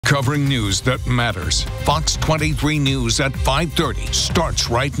Covering news that matters. Fox 23 News at 5:30 starts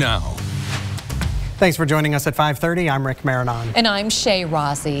right now. Thanks for joining us at 5:30. I'm Rick Marinon. And I'm Shay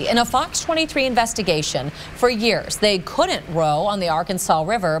Rossi. In a Fox 23 investigation, for years they couldn't row on the Arkansas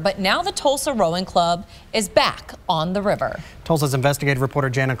River, but now the Tulsa Rowing Club is back on the river. Tulsa's investigative reporter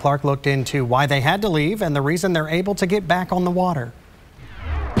Janna looked into why they had to leave and the reason they're able to get back on the water.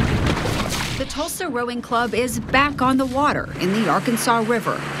 The Tulsa Rowing Club is back on the water in the Arkansas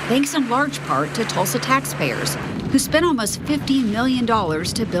River, thanks in large part to Tulsa taxpayers, who spent almost $50 million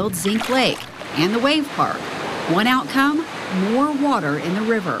to build Zinc Lake and the Wave Park. One outcome, more water in the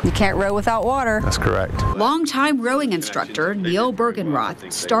river. You can't row without water. That's correct. Longtime rowing instructor Neil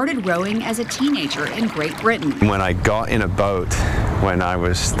Bergenroth started rowing as a teenager in Great Britain. When I got in a boat when I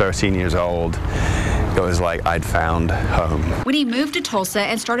was 13 years old, it was like I'd found home. When he moved to Tulsa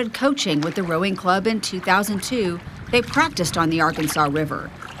and started coaching with the rowing club in 2002, they practiced on the Arkansas River.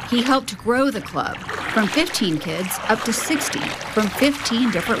 He helped grow the club from 15 kids up to 60 from 15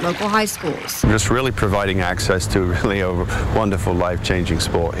 different local high schools. Just really providing access to really a wonderful, life-changing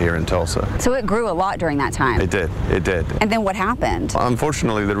sport here in Tulsa. So it grew a lot during that time. It did. It did. And then what happened?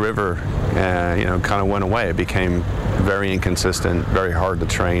 Unfortunately, the river, kind of went away. It became very inconsistent, very hard to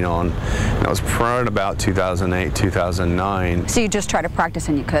train on. And it was probably about 2008, 2009. So you just tried to practice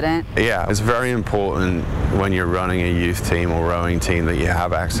and you couldn't? Yeah, it's very important when you're running a youth team or rowing team that you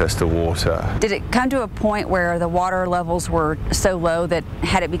have access to water. Did it come to a point where the water levels were so low that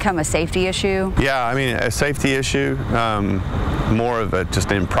had it become a safety issue? Yeah, I mean, a safety issue, more of it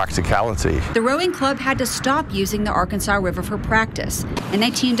just impracticality. The rowing club had to stop using the Arkansas River for practice, and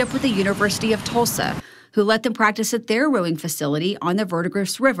they teamed up with the University of Tulsa, who let them practice at their rowing facility on the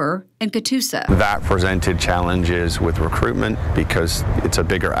Verdigris River in Catoosa. That presented challenges with recruitment because it's a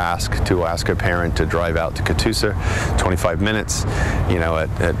bigger ask to ask a parent to drive out to Catoosa 25 minutes,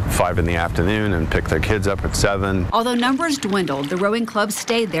 at 5 in the afternoon and pick their kids up at 7. Although numbers dwindled, the rowing club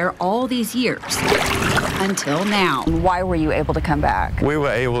stayed there all these years, until now. Why were you able to come back? We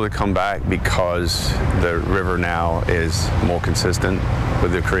were able to come back because the river now is more consistent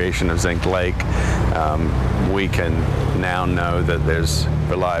with the creation of Zinc Lake. We can now know that there's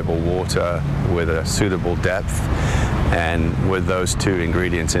reliable water with a suitable depth, and with those two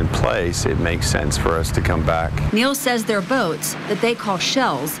ingredients in place, it makes sense for us to come back. Neil says their boats, that they call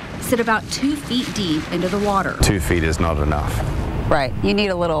shells, sit about 2 feet deep into the water. 2 feet is not enough. Right, you need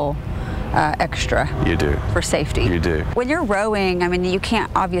a little extra. You do. For safety. You do. When you're rowing, I mean, you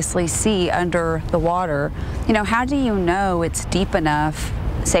can't obviously see under the water. How do you know it's deep enough,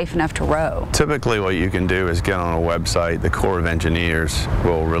 safe enough to row? Typically what you can do is get on a website. The Corps of Engineers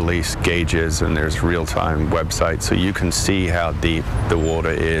will release gauges, and there's real-time websites so you can see how deep the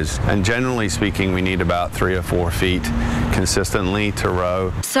water is. And generally speaking, we need about 3 or 4 feet consistently to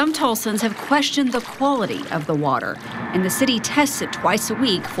row. Some Tulsans have questioned the quality of the water, and the city tests it twice a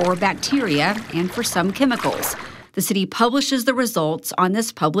week for bacteria and for some chemicals. The city publishes the results on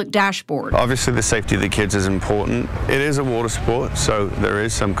this public dashboard. Obviously, the safety of the kids is important. It is a water sport, so there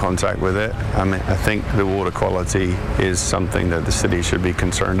is some contact with it. I think the water quality is something that the city should be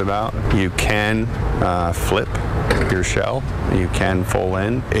concerned about. You can flip your shell. You can fall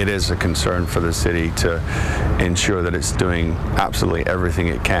in. It is a concern for the city to ensure that it's doing absolutely everything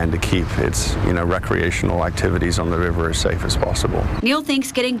it can to keep its recreational activities on the river as safe as possible. Neil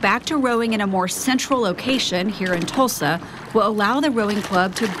thinks getting back to rowing in a more central location here in Tulsa will allow the rowing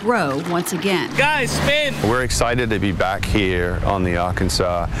club to grow once again. Guys, spin! We're excited to be back here on the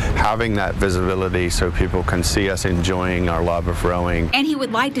Arkansas, having that visibility so people can see us enjoying our love of rowing. And he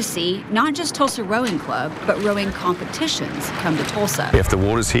would like to see not just Tulsa Rowing Club, but rowing competitions come to Tulsa. If the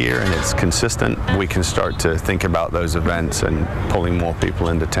water's here and it's consistent, we can start to think about those events and pulling more people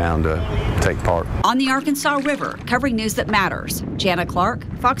into town to take part. On the Arkansas River, covering news that matters, Janna Clark,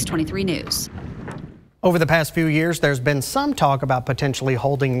 Fox 23 News. Over the past few years, there's been some talk about potentially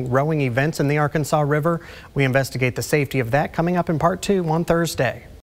holding rowing events in the Arkansas River. We investigate the safety of that coming up in part 2 on Thursday.